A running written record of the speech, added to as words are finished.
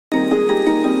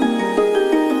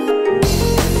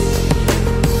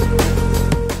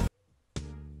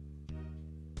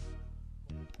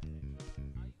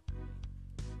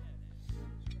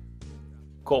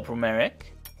Corporal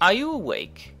Merrick. Are you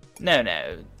awake?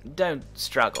 No, don't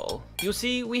struggle. You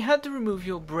see, we had to remove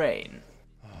your brain.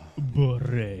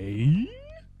 Brain?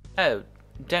 Oh,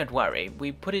 don't worry.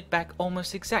 We put it back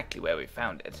almost exactly where we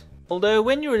found it. Although,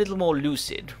 when you're a little more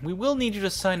lucid, we will need you to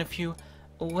sign a few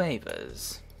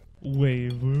waivers.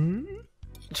 Waiver?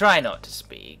 Try not to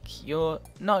speak. You're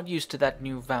not used to that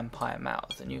new vampire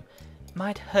mouth, and you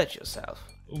might hurt yourself.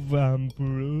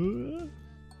 Vampire?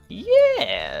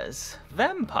 Yes,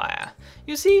 vampire.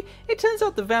 You see, it turns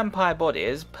out the vampire body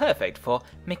is perfect for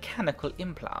mechanical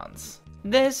implants.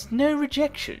 There's no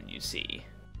rejection, you see.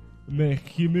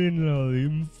 Mechanical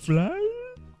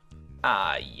implant?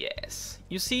 Ah, yes.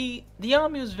 You see, the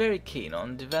army was very keen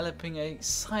on developing a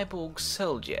cyborg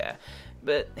soldier,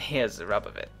 but here's the rub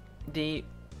of it. The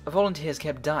volunteers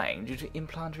kept dying due to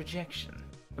implant rejection.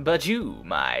 But you,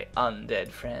 my undead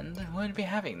friend, won't be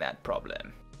having that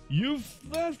problem. You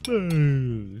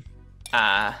fuckers!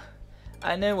 Ah,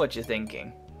 I know what you're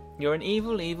thinking. You're an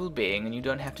evil being and you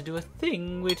don't have to do a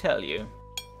thing we tell you.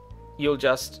 You'll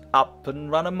just up and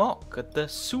run amok at the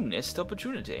soonest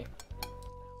opportunity.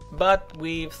 But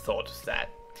we've thought of that.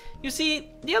 You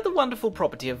see, the other wonderful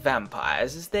property of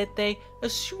vampires is that they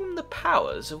assume the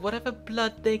powers of whatever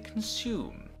blood they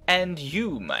consume. And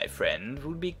you, my friend,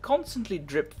 will be constantly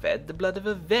drip-fed the blood of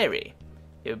a very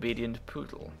obedient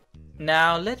poodle.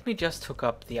 Now, let me just hook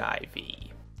up the IV.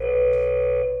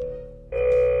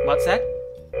 What's that?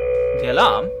 The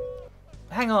alarm?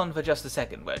 Hang on for just a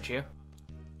second, won't you?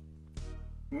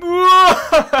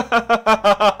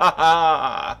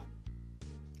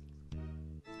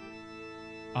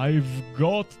 I've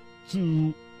got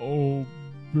to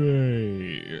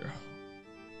obey.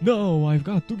 No, I've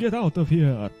got to get out of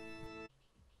here.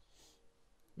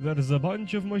 There's a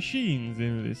bunch of machines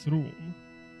in this room.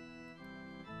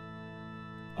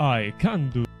 I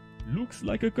can do. Looks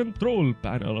like a control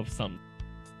panel of some.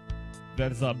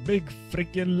 There's a big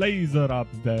freaking laser up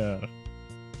there.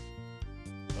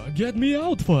 Get me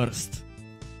out first.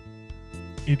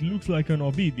 It looks like an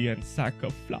obedient sack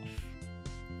of fluff.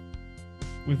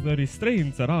 With the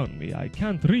restraints around me, I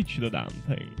can't reach the damn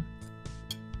thing.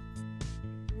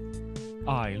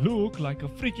 I look like a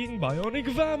freaking bionic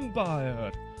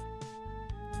vampire.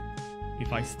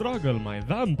 If I struggle, my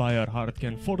vampire heart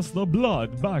can force the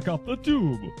blood back up the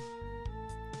tube.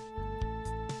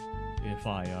 If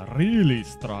I really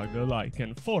struggle, I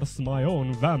can force my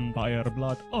own vampire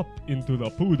blood up into the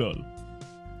poodle.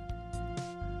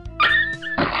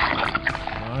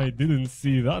 I didn't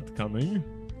see that coming.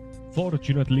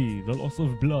 Fortunately, the loss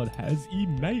of blood has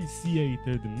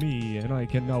emaciated me, and I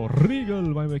can now wriggle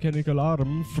my mechanical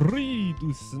arm free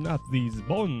to snap these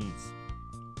bonds.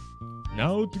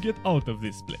 Now to get out of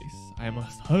this place, I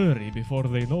must hurry before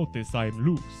they notice I'm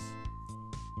loose.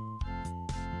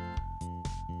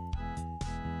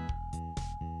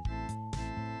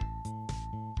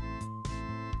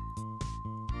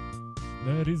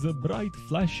 There is a bright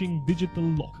flashing digital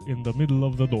lock in the middle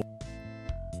of the door.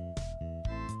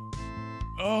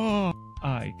 Oh,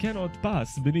 I cannot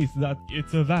pass beneath that.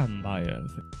 It's a vampire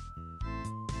thing.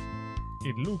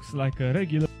 It looks like a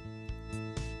regular.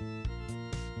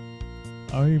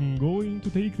 I'm going to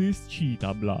take this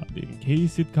cheetah blood in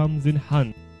case it comes in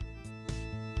handy.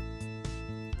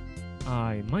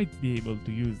 I might be able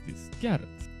to use this carrot.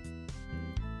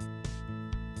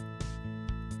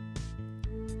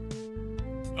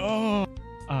 Oh,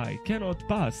 I cannot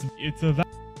pass. It's a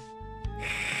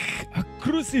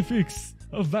crucifix!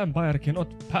 A vampire cannot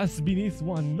pass beneath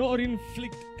one nor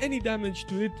inflict any damage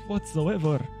to it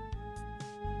whatsoever.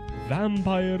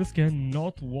 Vampires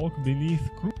cannot walk beneath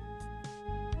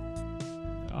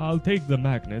I'll take the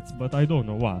magnets, but I don't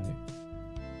know why.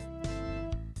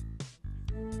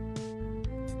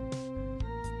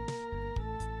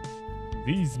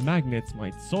 These magnets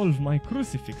might solve my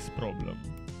crucifix problem.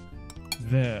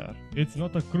 There, it's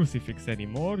not a crucifix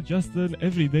anymore, just an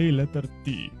everyday letter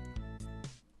T.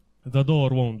 The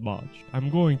door won't budge. I'm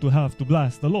going to have to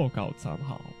blast the lock out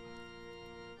somehow.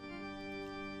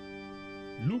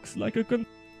 Looks like a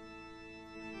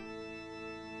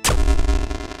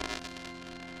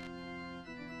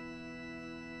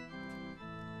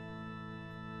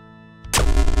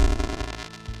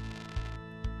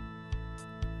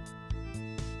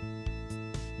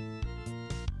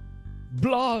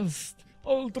blast!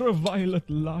 Ultraviolet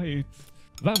light!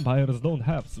 Vampires don't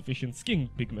have sufficient skin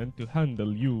pigment to handle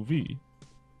UV.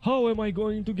 How am I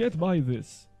going to get by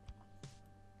this?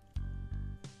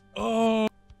 Oh!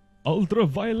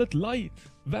 Ultraviolet light!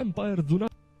 Vampires do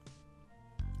not...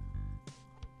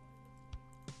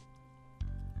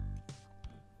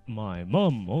 My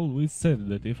mom always said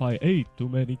that if I ate too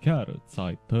many carrots,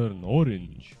 I'd turn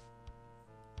orange.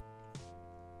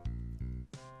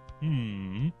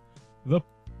 The...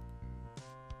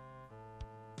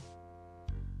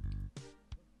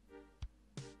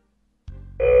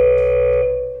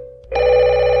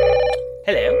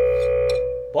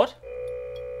 Hello? What?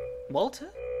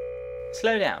 Walter?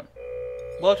 Slow down.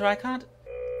 Walter, I can't...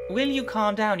 Will you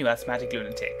calm down, you asthmatic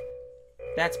lunatic?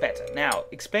 That's better. Now,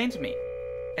 explain to me.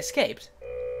 Escaped?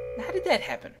 How did that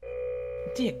happen?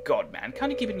 Dear God, man,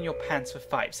 can't you keep it in your pants for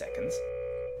 5 seconds?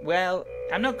 Well,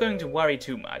 I'm not going to worry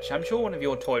too much. I'm sure one of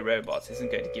your toy robots isn't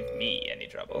going to give me any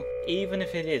trouble, even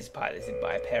if it is piloted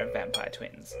by a pair of vampire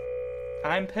twins.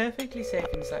 I'm perfectly safe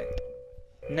inside.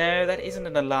 No, that isn't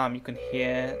an alarm you can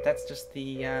hear. That's just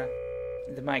the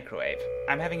microwave.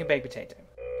 I'm having a baked potato.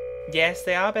 Yes,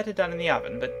 they are better done in the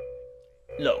oven, but...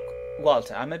 Look,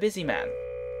 Walter, I'm a busy man.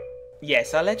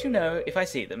 Yes, I'll let you know if I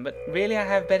see them, but really I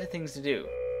have better things to do.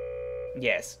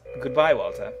 Yes, goodbye,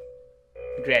 Walter.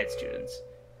 Grad students.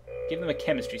 Give them a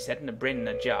chemistry set and a brain in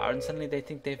a jar, and suddenly they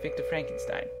think they're Victor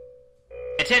Frankenstein.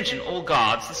 Attention, all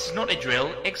guards. This is not a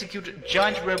drill. Execute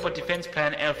Giant Robot Defense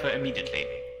Plan Alpha immediately.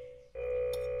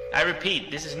 I repeat,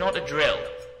 this is not a drill.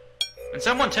 And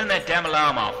someone turn that damn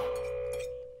alarm off.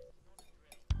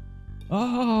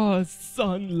 Ah,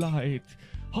 sunlight!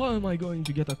 How am I going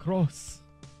to get across?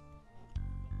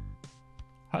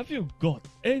 Have you got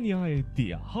any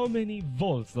idea how many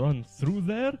volts run through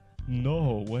there?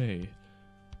 No way.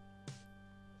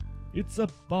 It's a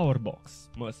power box.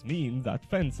 Must mean that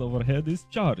fence overhead is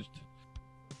charged.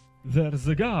 There's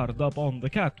a guard up on the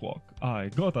catwalk. I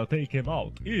gotta take him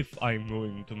out if I'm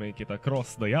going to make it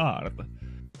across the yard.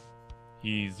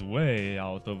 He's way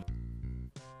out of...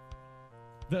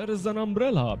 There's an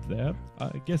umbrella up there.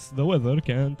 I guess the weather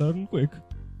can turn quick.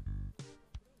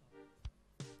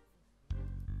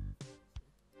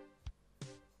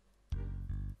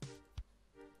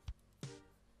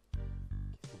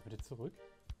 Bitte zurück.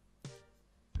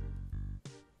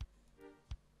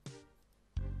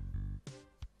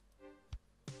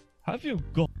 Have you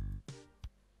got...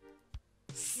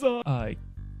 So I...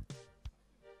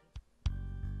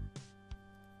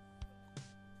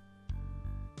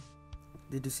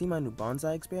 Did you see my new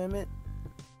bonsai experiment?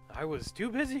 I was too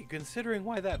busy considering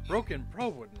why that broken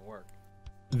probe wouldn't work.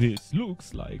 This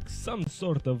looks like some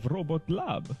sort of robot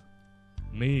lab.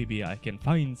 Maybe I can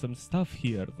find some stuff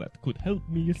here that could help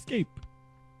me escape.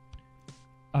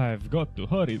 I've got to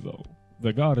hurry though.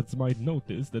 The guards might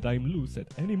notice that I'm loose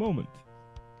at any moment.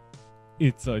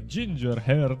 It's a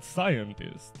ginger-haired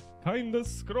scientist. Kinda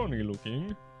scrawny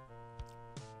looking.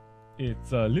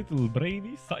 It's a little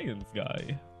brainy science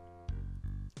guy.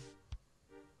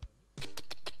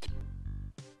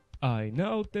 I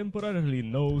now temporarily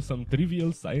know some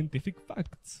trivial scientific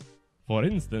facts. For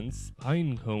instance,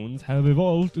 pine cones have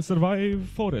evolved to survive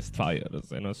forest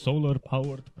fires, and a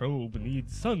solar-powered probe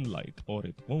needs sunlight or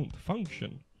it won't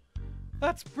function.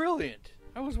 That's brilliant!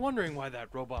 I was wondering why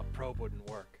that robot probe wouldn't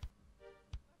work.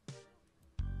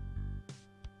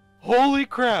 Holy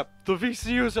crap! The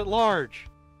VCU's at large!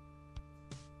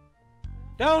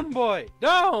 Down, boy!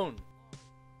 Down!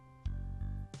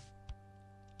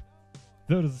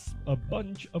 There's a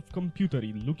bunch of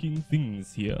computery looking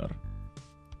things here.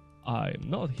 I'm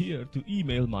not here to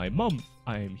email my mom,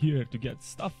 I'm here to get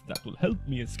stuff that will help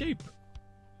me escape.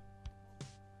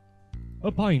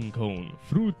 A pine cone,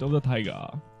 fruit of the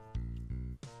taiga.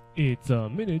 It's a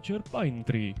miniature pine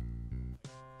tree.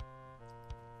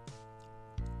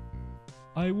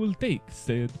 I will take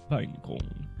said pine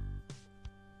cone.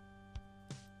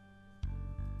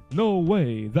 No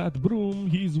way, that broom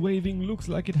he's waving looks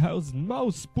like it has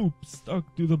mouse poop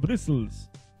stuck to the bristles.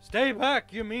 Stay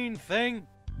back, you mean thing!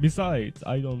 Besides,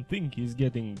 I don't think he's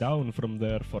getting down from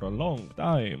there for a long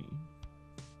time.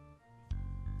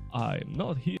 I'm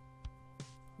not here.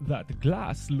 That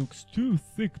glass looks too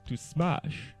thick to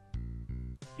smash.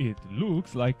 It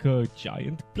looks like a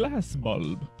giant glass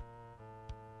bulb.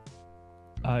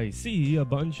 I see a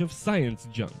bunch of science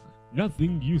junk,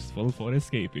 nothing useful for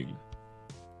escaping.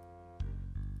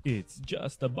 It's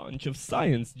just a bunch of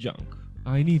science junk.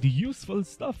 I need useful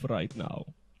stuff right now.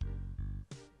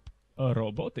 A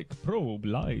robotic probe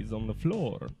lies on the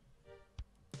floor.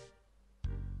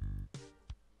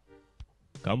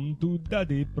 Come to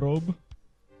daddy, probe.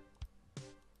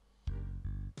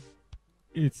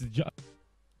 It's just...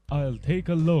 I'll take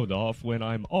a load off when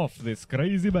I'm off this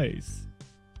crazy base.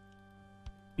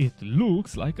 It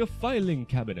looks like a filing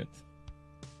cabinet.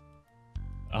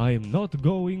 I'm not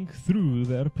going through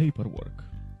their paperwork.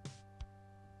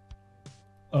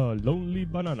 A lonely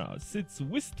banana sits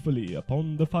wistfully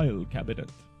upon the file cabinet.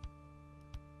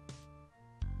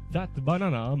 That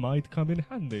banana might come in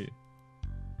handy.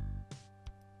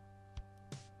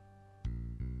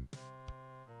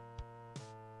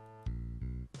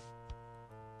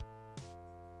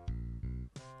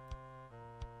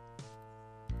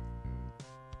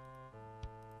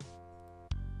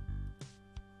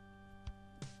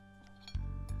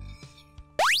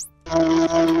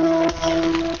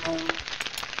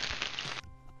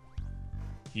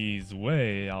 He's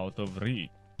way out of reach.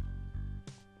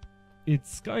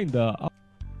 It's kinda up.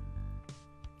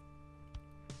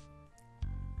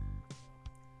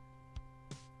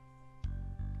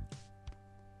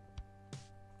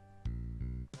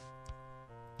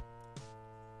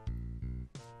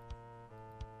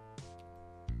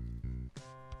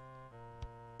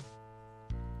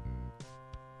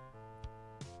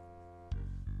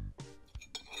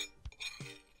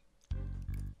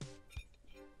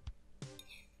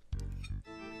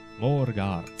 More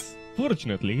guards.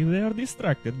 Fortunately, they are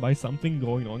distracted by something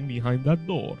going on behind that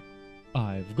door.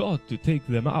 I've got to take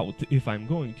them out if I'm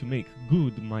going to make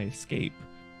good my escape.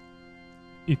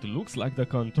 It looks like the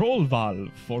control valve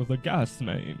for the gas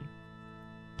main.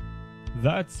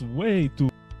 That's way too...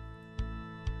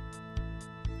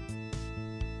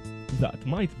 That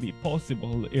might be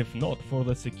possible if not for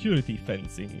the security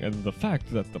fencing and the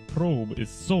fact that the probe is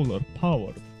solar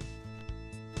powered.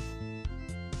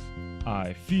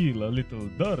 I feel a little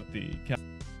dirty.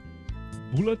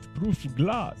 Bulletproof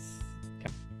glass.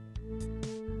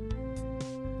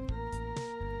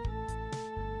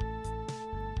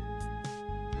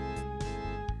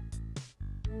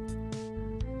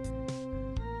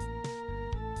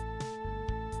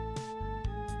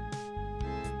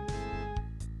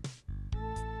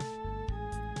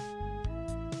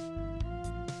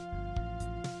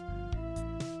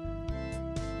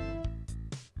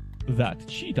 That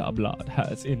cheetah blood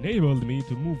has enabled me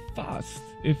to move fast,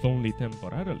 if only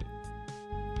temporarily.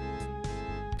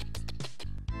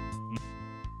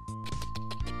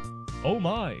 Oh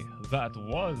my, that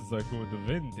was a good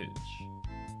vintage.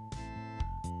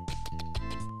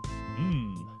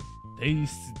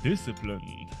 Tastes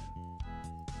disciplined.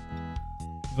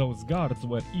 Those guards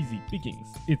were easy pickings.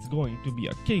 It's going to be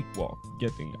a cakewalk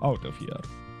getting out of here.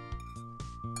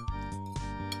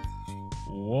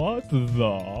 What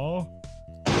the?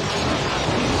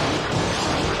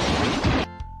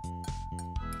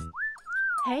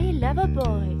 Hey, lover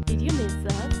boy, did you miss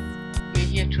us? We're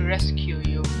here to rescue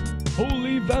you.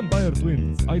 Holy vampire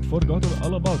twins! I'd forgotten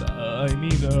all about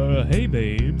hey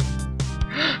babe.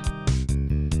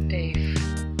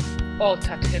 They've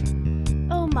altered him.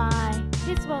 Oh my,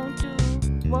 this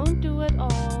won't do at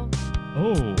all.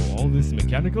 Oh, all this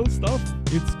mechanical stuff?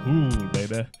 It's cool,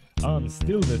 baby. I'm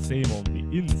still the same on the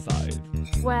inside.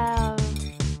 Well...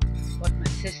 What my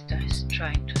sister is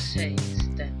trying to say is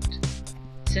that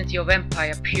since your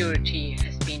vampire purity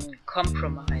has been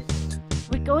compromised,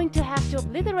 we're going to have to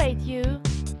obliterate you.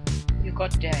 You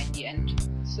got there in the end,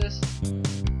 sis.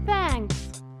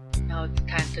 Thanks. Now it's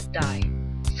time to die.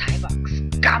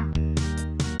 Cyborg scum!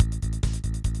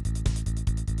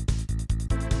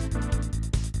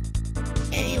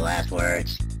 Any last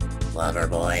words, lover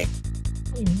boy?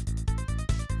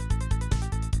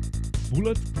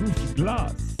 Bulletproof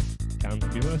glass. Can't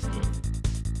be messed with.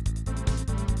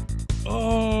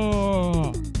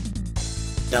 Oh!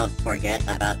 Don't forget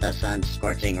about the sun's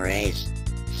scorching rays,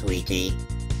 sweetie.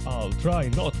 I'll try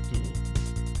not to.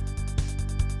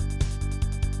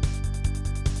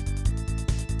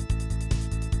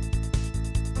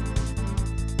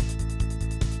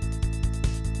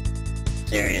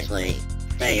 Seriously,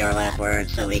 say your last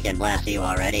words so we can blast you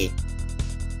already.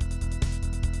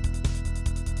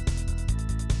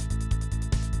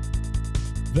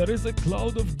 There is a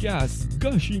cloud of gas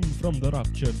gushing from the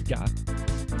ruptured gap.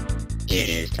 It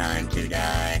is time to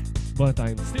die. But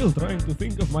I'm still trying to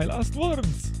think of my last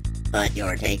words. But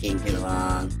you're taking too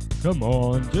long. Come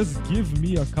on, just give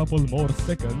me a couple more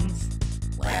seconds.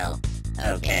 Well,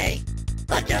 okay.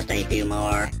 But just a few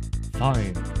more.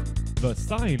 Fine. The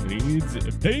sign reads,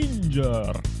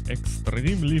 Danger!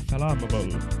 Extremely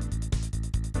flammable.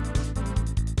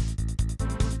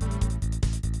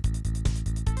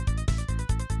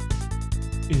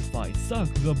 If I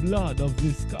suck the blood of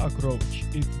this cockroach,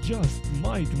 it just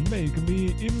might make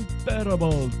me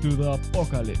imperable to the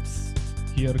apocalypse.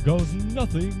 Here goes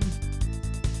nothing.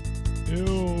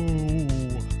 Ew.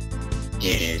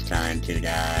 It is time to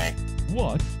die.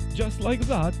 What? Just like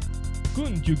that?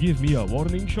 Couldn't you give me a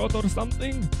warning shot or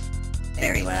something?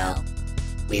 Very well.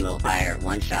 We will fire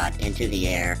one shot into the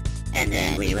air, and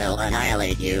then we will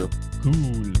annihilate you.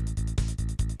 Cool.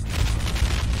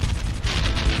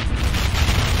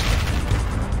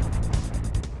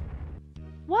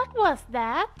 was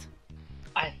that?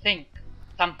 I think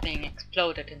something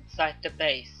exploded inside the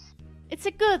base. It's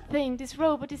a good thing this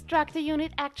robot destructor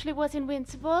unit actually was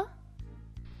invincible.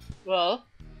 Well,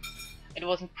 it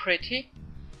wasn't pretty,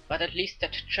 but at least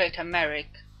that traitor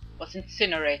Merrick was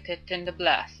incinerated in the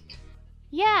blast.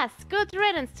 Yes, good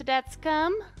riddance to that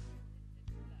scum.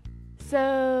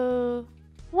 So,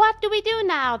 what do we do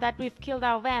now that we've killed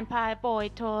our vampire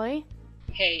boy toy?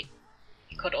 Hey,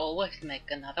 we could always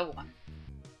make another one.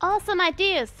 Awesome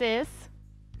idea, sis.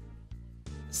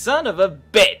 Son of a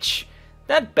bitch!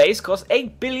 That base cost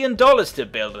 $8 billion to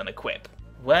build and equip.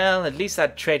 Well, at least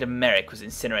that traitor Merrick was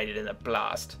incinerated in a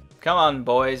blast. Come on,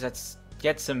 boys, let's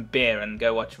get some beer and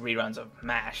go watch reruns of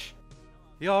MASH.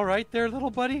 You alright there,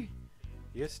 little buddy?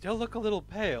 You still look a little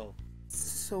pale.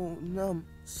 So numb,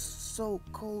 so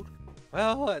cold.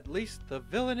 Well, at least the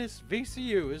villainous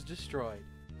VCU is destroyed.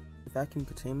 The vacuum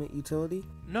containment utility?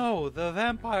 No, the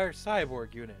vampire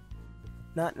cyborg unit.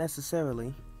 Not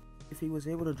necessarily. If he was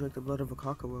able to drink the blood of a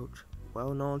cockroach,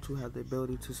 well known to have the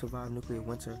ability to survive nuclear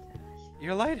winter.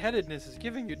 Your lightheadedness is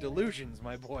giving you delusions,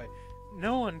 my boy.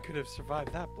 No one could have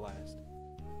survived that blast.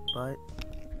 But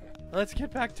Let's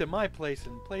get back to my place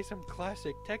and play some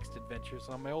classic text adventures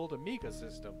on my old Amiga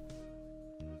system.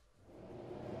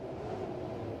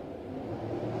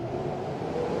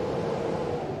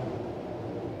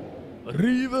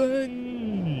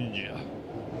 Revenge!